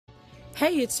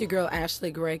Hey, it's your girl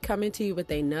Ashley Gray coming to you with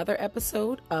another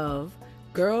episode of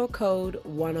Girl Code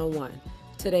 101.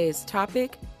 Today's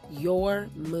topic, your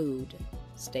mood.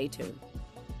 Stay tuned.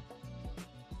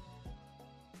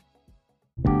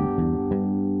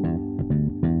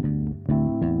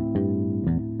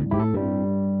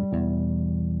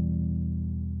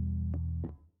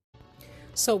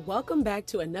 So welcome back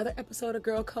to another episode of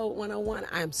Girl Code 101.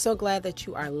 I am so glad that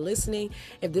you are listening.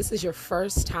 If this is your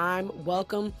first time,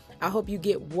 welcome. I hope you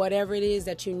get whatever it is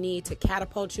that you need to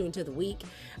catapult you into the week.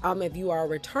 If you are a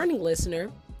returning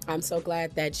listener, I'm so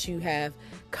glad that you have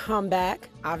come back.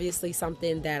 Obviously,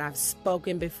 something that I've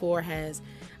spoken before has,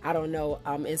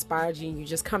 inspired you. You're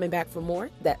just coming back for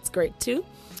more. That's great too.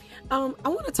 I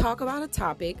want to talk about a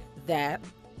topic that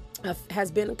has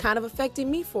been kind of affecting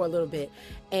me for a little bit.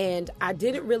 And I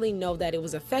didn't really know that it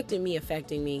was affecting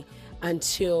me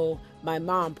until my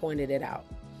mom pointed it out.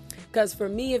 Because for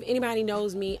me, if anybody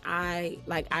knows me,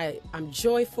 I'm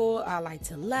joyful. I like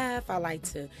to laugh. I like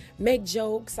to make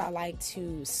jokes. I like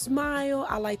to smile.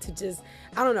 I like to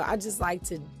I just like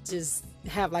to just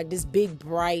have like this big,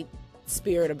 bright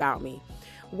spirit about me.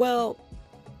 Well,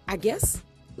 I guess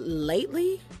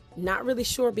lately, not really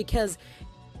sure, because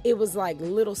it was like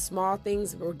little small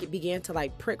things began to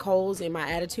like prick holes in my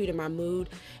attitude and my mood.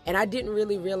 And I didn't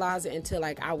really realize it until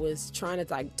like I was trying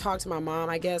to like talk to my mom,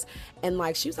 I guess. And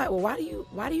like, she was like, well, why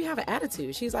do you have an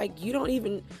attitude? She's like, you don't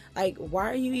even like, why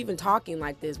are you even talking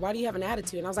like this? Why do you have an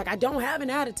attitude? And I was like, I don't have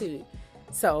an attitude.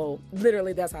 So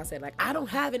literally that's how I said, like, I don't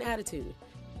have an attitude,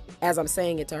 as I'm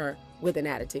saying it to her with an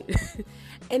attitude.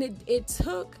 And it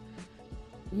took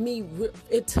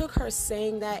her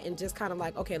saying that and just kind of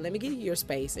like, okay, let me give you your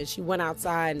space. And she went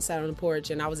outside and sat on the porch,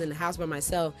 and I was in the house by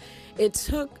myself. It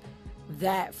took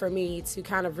that for me to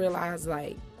kind of realize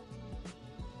like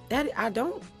that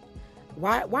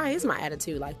why is my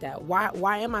attitude like that?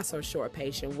 Why am I so short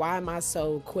patient? Why am I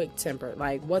so quick tempered?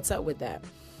 Like, what's up with that?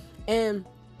 And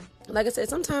like I said,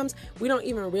 sometimes we don't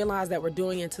even realize that we're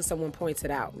doing it until someone points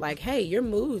it out. Like, hey, your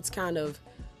mood's kind of,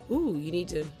 you need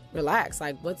to relax.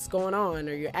 Like, what's going on?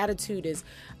 Or your attitude is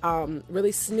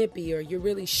really snippy, or you're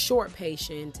really short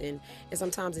patient. And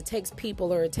sometimes it takes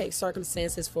people or it takes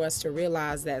circumstances for us to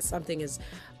realize that something is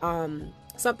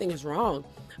wrong.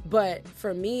 But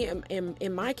for me,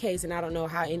 in my case, and I don't know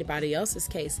how anybody else's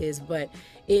case is, but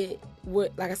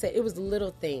like I said, it was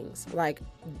little things. Like,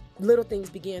 little things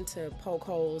began to poke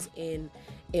holes in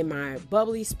my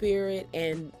bubbly spirit,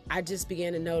 and I just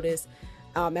began to notice,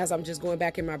 as I'm just going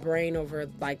back in my brain over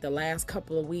like the last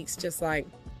couple of weeks, just like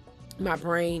my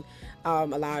brain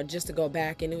allowed just to go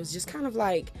back, and it was just kind of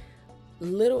like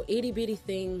little itty bitty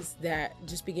things that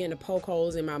just began to poke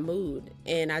holes in my mood.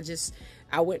 And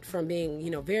I went from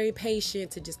being, very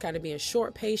patient to just kind of being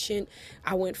short patient.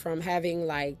 I went from having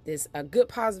like a good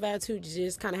positive attitude to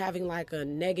just kind of having like a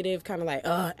negative kind of like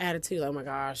attitude. Oh my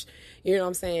gosh, you know what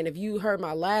I'm saying? If you heard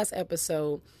my last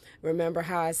episode, remember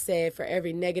how I said for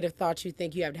every negative thought you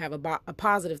think, you have to have a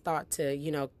positive thought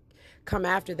to, come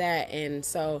after that. And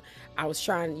so I was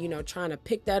trying to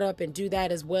pick that up and do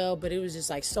that as well. But it was just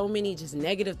like so many just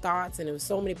negative thoughts, and it was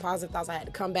so many positive thoughts I had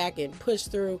to come back and push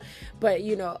through. But,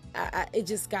 it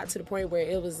just got to the point where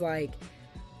it was like,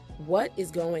 what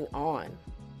is going on?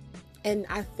 And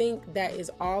I think that is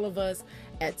all of us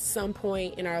at some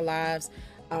point in our lives,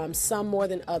 some more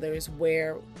than others,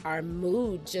 where our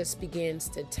mood just begins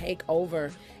to take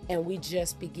over, and we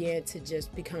just begin to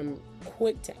just become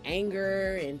quick to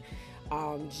anger and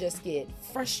just get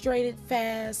frustrated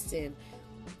fast, and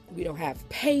we don't have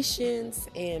patience,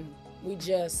 and we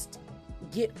just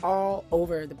get all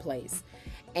over the place.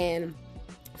 And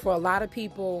for a lot of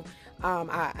people,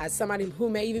 as somebody who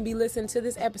may even be listening to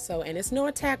this episode, and it's no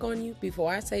attack on you,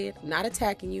 before I say it, not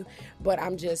attacking you, but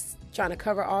I'm just trying to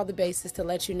cover all the bases to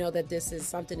let you know that this is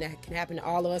something that can happen to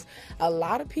all of us. A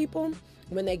lot of people,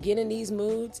 when they get in these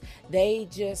moods, they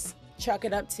just chalk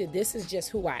it up to, this is just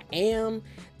who I am,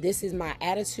 this is my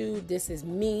attitude, this is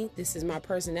me, this is my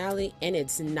personality. And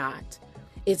it's not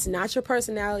your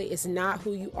personality, it's not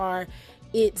who you are,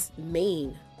 it's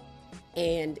mean,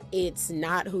 and it's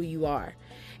not who you are.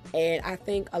 And I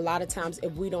think a lot of times,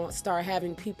 if we don't start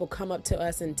having people come up to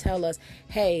us and tell us,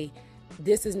 hey,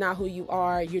 this is not who you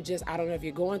are, you're just, I don't know if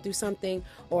you're going through something,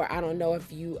 or I don't know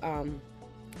if you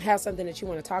have something that you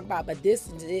want to talk about, but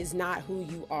this is not who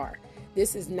you are.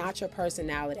 This is not your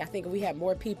personality. I think if we had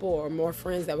more people or more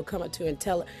friends that would come up to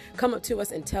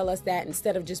us and tell us that,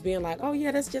 instead of just being like, oh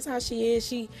yeah, that's just how she is.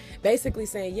 She basically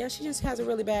saying, yeah, she just has a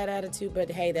really bad attitude,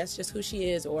 but hey, that's just who she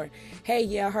is. Or, hey,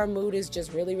 yeah, her mood is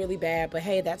just really, really bad, but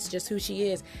hey, that's just who she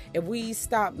is. If we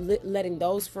stop letting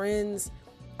those friends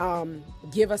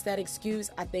give us that excuse,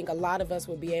 I think a lot of us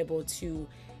will be able to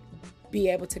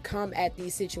come at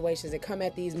these situations and come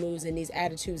at these moods and these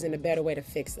attitudes in a better way to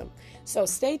fix them. So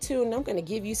stay tuned. I'm going to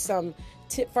give you some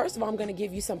tip. First of all, I'm going to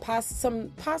give you some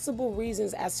possible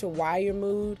reasons as to why your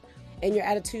mood and your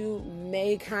attitude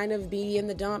may kind of be in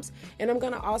the dumps. And I'm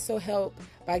going to also help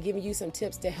by giving you some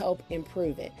tips to help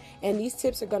improve it. And these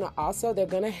tips are going to they're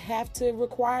going to have to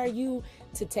require you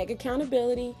to take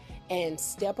accountability and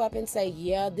step up and say,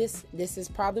 yeah, this is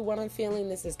probably what I'm feeling.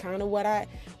 This is kind of what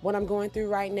I'm going through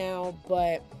right now,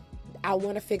 but I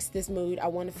want to fix this mood. I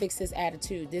want to fix this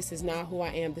attitude. This is not who I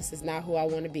am. This is not who I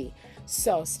want to be.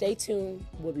 So stay tuned.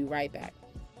 We'll be right back.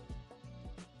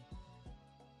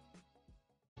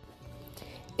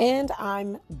 And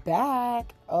I'm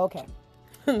back. Okay.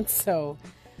 So,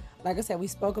 like I said, we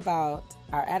spoke about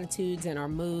our attitudes and our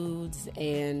moods,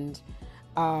 and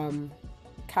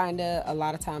kind of a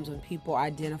lot of times when people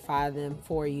identify them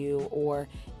for you, or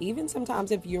even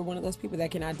sometimes if you're one of those people that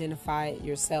can identify it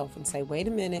yourself and say, wait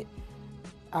a minute,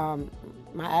 my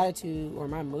attitude or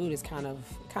my mood is kind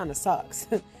of sucks.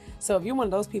 So if you're one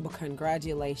of those people,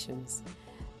 congratulations.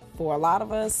 For a lot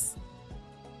of us,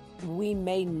 we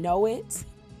may know it,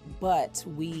 but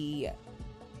we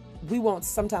won't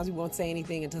say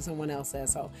anything until someone else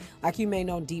says so. Like, you may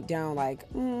know deep down, like,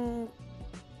 I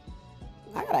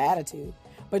got an attitude,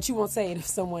 but you won't say it if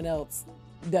someone else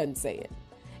doesn't say it.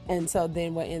 And so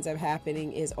then what ends up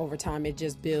happening is over time, it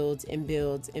just builds and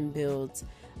builds and builds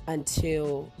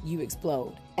until you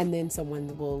explode. And then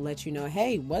someone will let you know,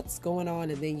 hey, what's going on?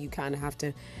 And then you kind of have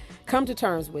to come to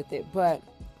terms with it. But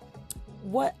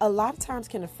what a lot of times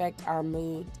can affect our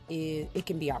mood is it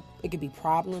can be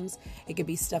problems. It could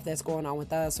be stuff that's going on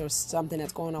with us, or something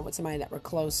that's going on with somebody that we're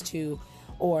close to,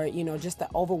 or, just the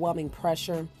overwhelming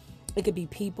pressure. It could be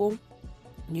people.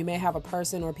 You may have a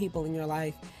person or people in your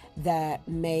life that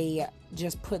may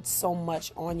just put so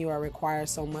much on you or require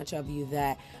so much of you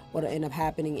that what'll end up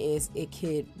happening is it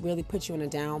could really put you in a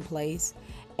down place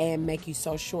and make you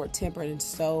so short-tempered and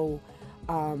so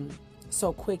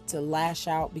quick to lash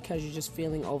out because you're just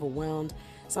feeling overwhelmed.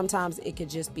 Sometimes it could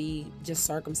just be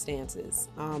circumstances.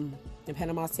 In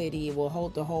Panama City, we'll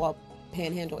hold the whole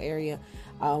Panhandle area.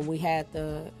 We had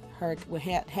the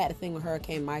thing with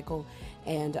Hurricane Michael,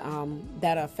 and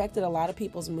that affected a lot of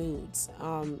people's moods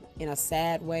in a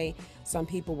sad way. Some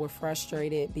people were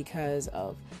frustrated because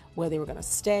of where they were going to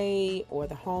stay or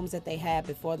the homes that they had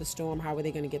before the storm. How were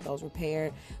they going to get those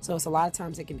repaired? So it's a lot of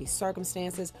times it can be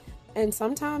circumstances, and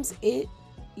sometimes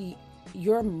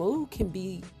your mood can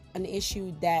be an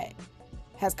issue that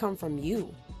has come from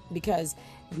you because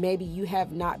maybe you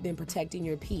have not been protecting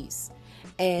your peace.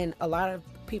 And a lot of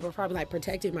people are probably like,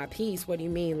 protecting my peace? What do you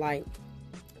mean? Like,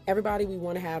 everybody, we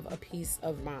want to have a peace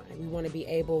of mind. We want to be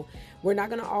able, we're not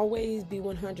going to always be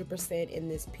 100% in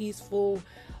this peaceful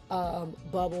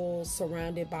bubble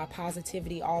surrounded by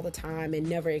positivity all the time and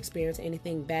never experience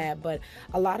anything bad. But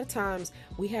a lot of times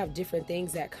we have different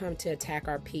things that come to attack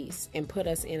our peace and put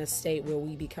us in a state where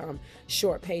we become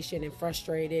short patient and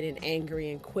frustrated and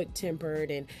angry and quick tempered,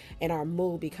 and our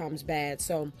mood becomes bad.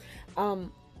 So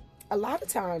a lot of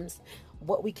times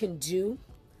what we can do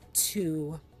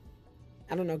to,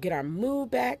 get our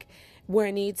mood back where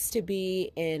it needs to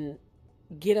be and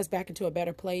get us back into a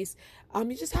better place,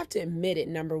 you just have to admit it.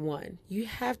 Number one, you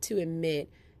have to admit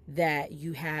that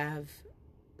you have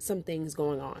some things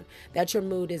going on, that your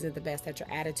mood isn't the best, that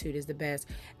your attitude is the best.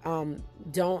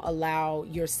 Don't allow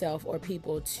yourself or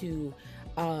people to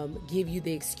give you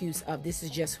the excuse of this is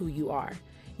just who you are.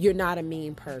 You're not a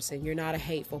mean person. You're not a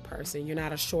hateful person. You're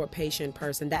not a short, patient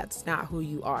person. That's not who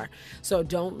you are. So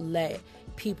don't let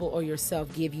people or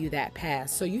yourself give you that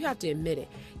pass. So you have to admit it.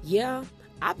 Yeah,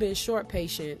 I've been short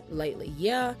patient lately.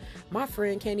 Yeah, my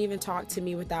friend can't even talk to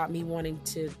me without me wanting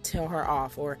to tell her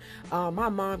off. Or my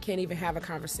mom can't even have a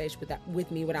conversation with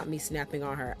me without me snapping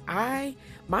on her.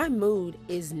 My mood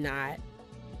is not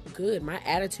good. My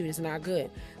attitude is not good.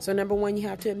 So number one, you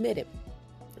have to admit it.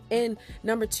 And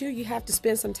number two, you have to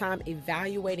spend some time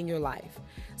evaluating your life.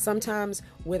 Sometimes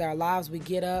with our lives, we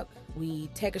get up, we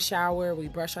take a shower, we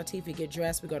brush our teeth, we get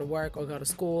dressed, we go to work or go to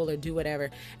school or do whatever.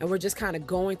 And we're just kind of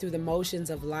going through the motions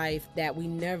of life that we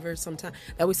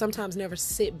sometimes never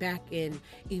sit back and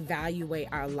evaluate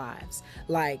our lives.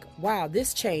 Like, wow,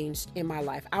 this changed in my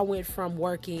life. I went from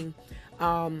working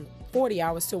 40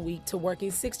 hours a week to working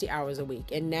 60 hours a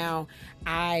week. And now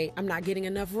I'm not getting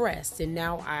enough rest. And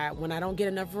now when I don't get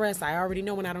enough rest, I already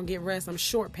know when I don't get rest, I'm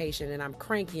short patient and I'm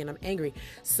cranky and I'm angry.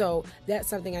 So that's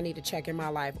something I need to check in my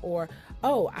life. Or,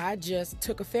 I just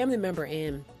took a family member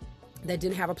in that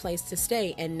didn't have a place to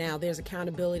stay, and now there's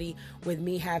accountability with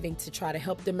me having to try to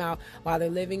help them out while they're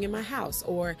living in my house.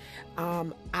 Or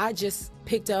I just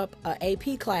picked up a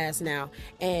AP class now,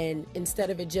 and instead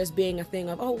of it just being a thing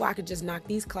of, oh, well, I could just knock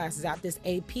these classes out, this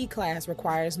AP class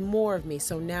requires more of me,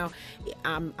 so now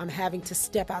I'm having to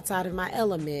step outside of my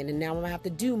element, and now I'm gonna have to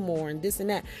do more and this and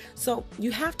that. So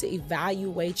you have to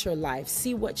evaluate your life,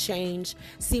 see what changed,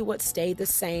 see what stayed the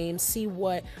same, see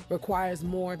what requires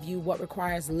more of you, what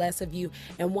requires less of you.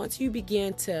 And once you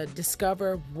begin to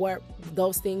discover what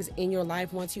those things in your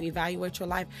life, once you evaluate your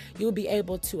life, you'll be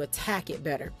able to attack it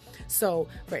better. So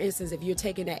for instance, if you're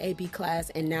taking that AP class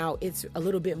and now it's a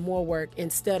little bit more work,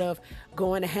 instead of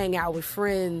going to hang out with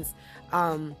friends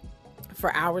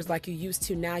for hours like you used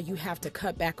to, now you have to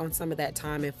cut back on some of that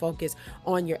time and focus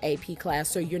on your AP class,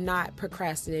 so you're not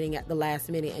procrastinating at the last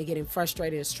minute and getting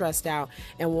frustrated and stressed out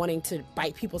and wanting to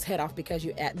bite people's head off because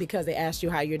they asked you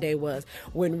how your day was,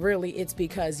 when really it's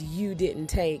because you didn't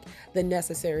take the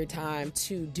necessary time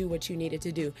to do what you needed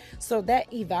to do. So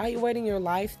that evaluating your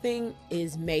life thing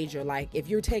is major. Like if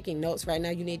you're taking notes right now,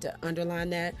 you need to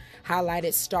underline that, highlight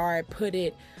it, star it, put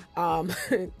it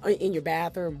in your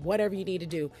bathroom, whatever you need to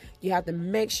do. You have to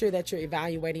make sure that you're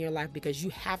evaluating your life, because you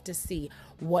have to see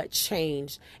what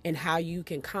changed and how you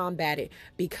can combat it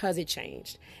because it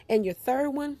changed. And your third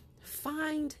one,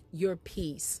 find your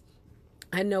peace.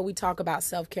 I know we talk about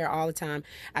self-care all the time.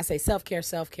 I say self-care,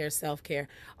 self-care, self-care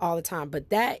all the time, but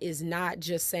that is not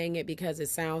just saying it because it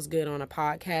sounds good on a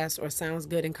podcast or sounds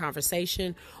good in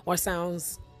conversation or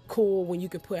sounds cool when you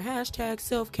can put hashtag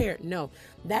self-care. No,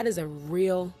 that is a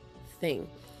real thing.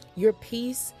 Your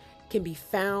peace can be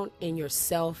found in your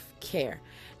self-care.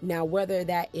 Now, whether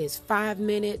that is 5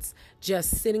 minutes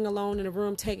just sitting alone in a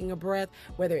room taking a breath,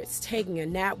 whether it's taking a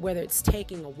nap, whether it's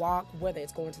taking a walk, whether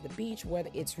it's going to the beach, whether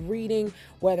it's reading,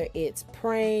 whether it's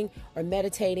praying or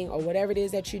meditating or whatever it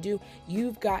is that you do,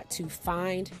 you've got to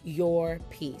find your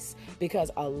peace. Because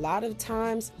a lot of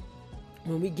times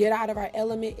when we get out of our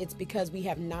element, it's because we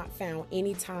have not found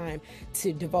any time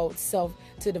to devote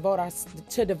self-care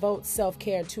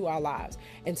to our lives.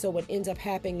 And so what ends up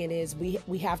happening is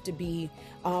we have to be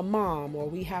a mom, or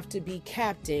we have to be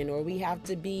captain, or we have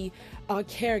to be a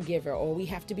caregiver, or we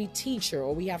have to be teacher,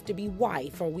 or we have to be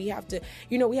wife, or we have to,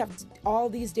 we have all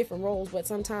these different roles, but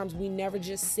sometimes we never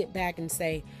just sit back and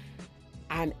say,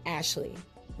 I'm Ashley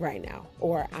right now,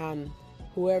 or I'm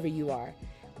whoever you are.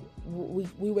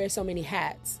 We wear so many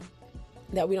hats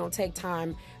that we don't take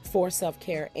time for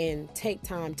self-care and take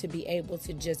time to be able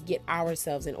to just get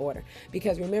ourselves in order.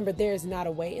 Because remember, there is not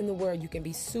a way in the world you can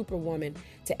be superwoman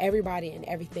to everybody and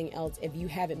everything else if you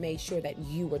haven't made sure that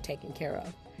you were taken care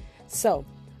of. So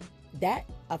that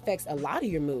affects a lot of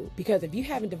your mood, because if you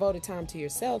haven't devoted time to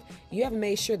yourself, you haven't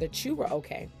made sure that you were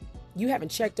okay. You haven't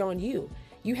checked on you.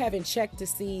 You haven't checked to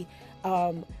see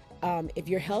if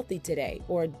you're healthy today,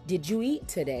 or did you eat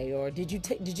today, or did you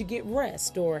get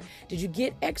rest, or did you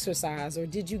get exercise, or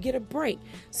did you get a break?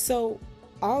 So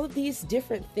all of these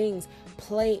different things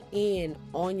play in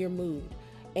on your mood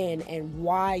and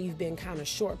why you've been kind of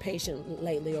short patient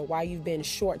lately, or why you've been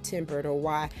short tempered, or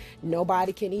why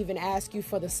nobody can even ask you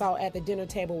for the salt at the dinner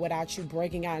table without you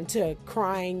breaking out into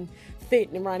crying fit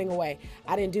and running away.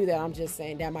 I didn't do that. I'm just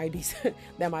saying that might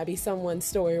be someone's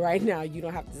story right now. You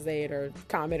don't have to say it or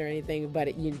comment or anything, but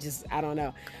I don't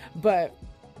know. But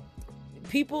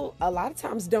people a lot of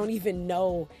times don't even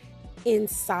know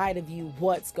inside of you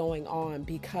what's going on,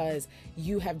 because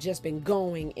you have just been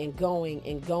going and going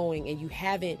and going, and you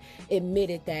haven't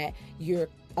admitted that you're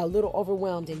a little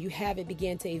overwhelmed, and you haven't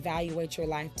begun to evaluate your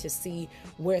life to see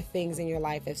where things in your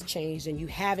life has changed, and you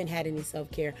haven't had any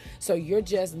self-care. So you're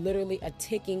just literally a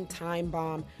ticking time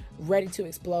bomb ready to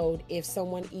explode if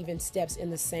someone even steps in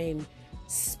the same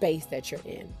space that you're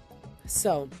in.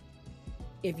 So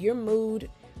if your mood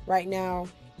right now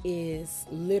is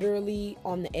literally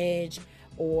on the edge,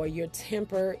 or your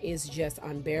temper is just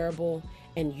unbearable,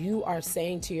 and you are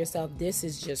saying to yourself, this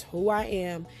is just who I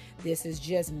am, this is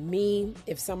just me,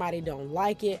 if somebody don't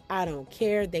like it, I don't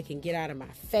care, they can get out of my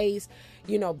face,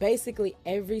 basically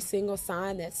every single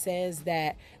sign that says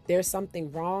that there's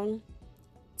something wrong,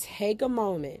 take a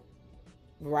moment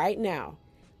right now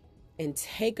and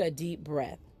take a deep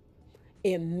breath.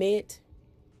 Admit,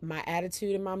 my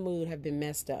attitude and my mood have been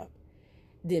messed up.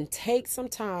 Then take some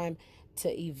time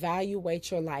to evaluate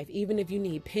your life. Even if you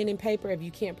need pen and paper, if you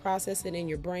can't process it in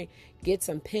your brain, get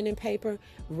some pen and paper,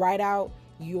 write out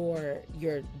your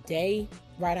day,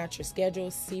 write out your schedule,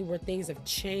 see where things have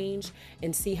changed,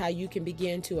 and see how you can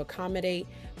begin to accommodate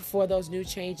for those new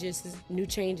changes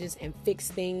and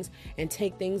fix things and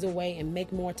take things away and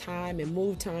make more time and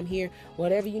move time here,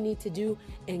 whatever you need to do,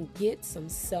 and get some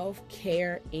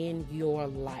self-care in your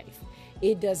life.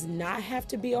 It does not have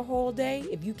to be a whole day.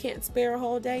 If you can't spare a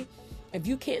whole day, if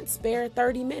you can't spare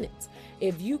 30 minutes,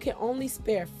 if you can only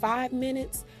spare 5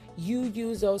 minutes, you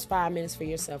use those 5 minutes for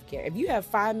your self-care. If you have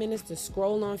 5 minutes to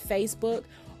scroll on Facebook,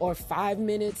 or 5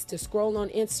 minutes to scroll on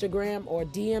Instagram, or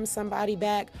DM somebody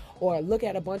back, or look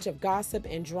at a bunch of gossip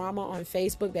and drama on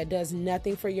Facebook that does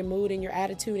nothing for your mood and your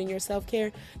attitude and your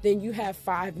self-care, then you have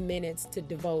 5 minutes to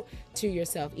devote to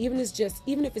yourself. Even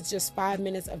if it's just 5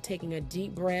 minutes of taking a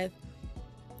deep breath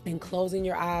and closing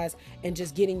your eyes and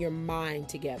just getting your mind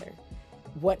together.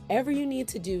 Whatever you need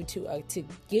to do to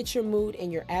get your mood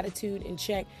and your attitude in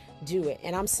check, do it.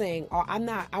 And I'm saying,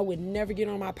 I would never get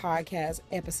on my podcast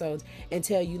episodes and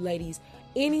tell you ladies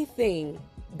anything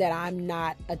that I'm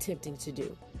not attempting to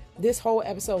do. This whole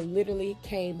episode literally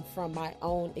came from my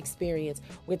own experience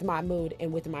with my mood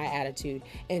and with my attitude,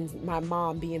 and my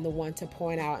mom being the one to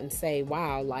point out and say,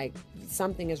 wow, like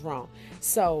something is wrong.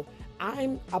 So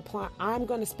I'm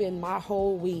going to spend my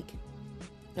whole week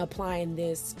applying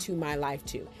this to my life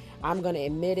too. I'm going to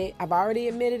admit it. I've already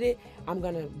admitted it. I'm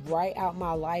going to write out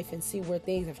my life and see where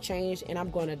things have changed, and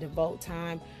I'm going to devote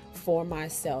time for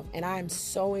myself. And I'm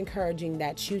so encouraging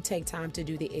that you take time to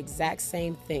do the exact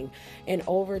same thing. And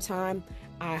over time,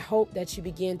 I hope that you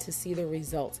begin to see the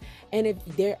results. And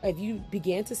if you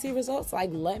begin to see results, like,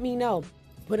 let me know.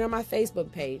 Put it on my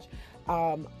Facebook page.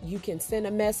 You can send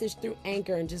a message through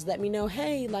Anchor and just let me know,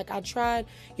 hey, like, I tried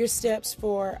your steps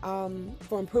for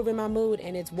improving my mood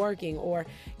and it's working, or,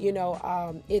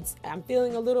 I'm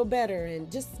feeling a little better,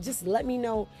 and just let me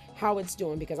know how it's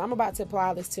doing, because I'm about to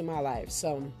apply this to my life.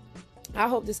 So I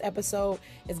hope this episode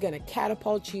is going to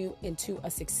catapult you into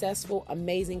a successful,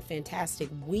 amazing, fantastic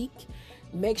week.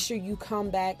 Make sure you come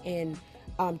back and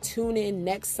tune in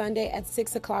next Sunday at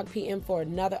 6:00 p.m. for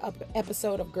another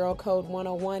episode of Girl Code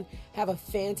 101. Have a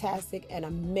fantastic and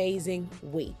amazing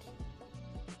week.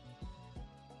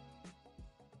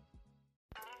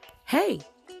 Hey,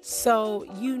 so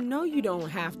you don't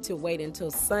have to wait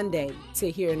until Sunday to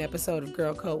hear an episode of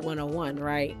Girl Code 101,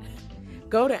 right?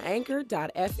 Go to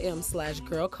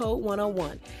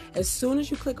anchor.fm/girlcode101. As soon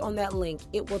as you click on that link,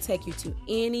 it will take you to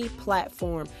any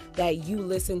platform that you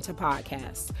listen to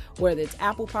podcasts, whether it's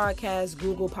Apple Podcasts,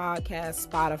 Google Podcasts,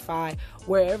 Spotify,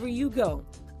 wherever you go.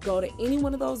 Go to any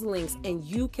one of those links and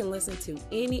you can listen to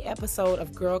any episode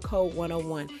of Girl Code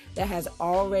 101 that has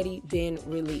already been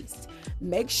released.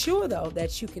 Make sure, though,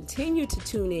 that you continue to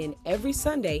tune in every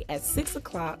Sunday at 6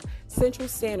 o'clock Central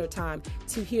Standard Time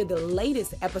to hear the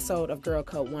latest episode of Girl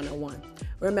Code 101.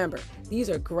 Remember, these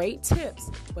are great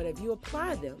tips, but if you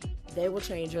apply them, they will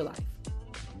change your life.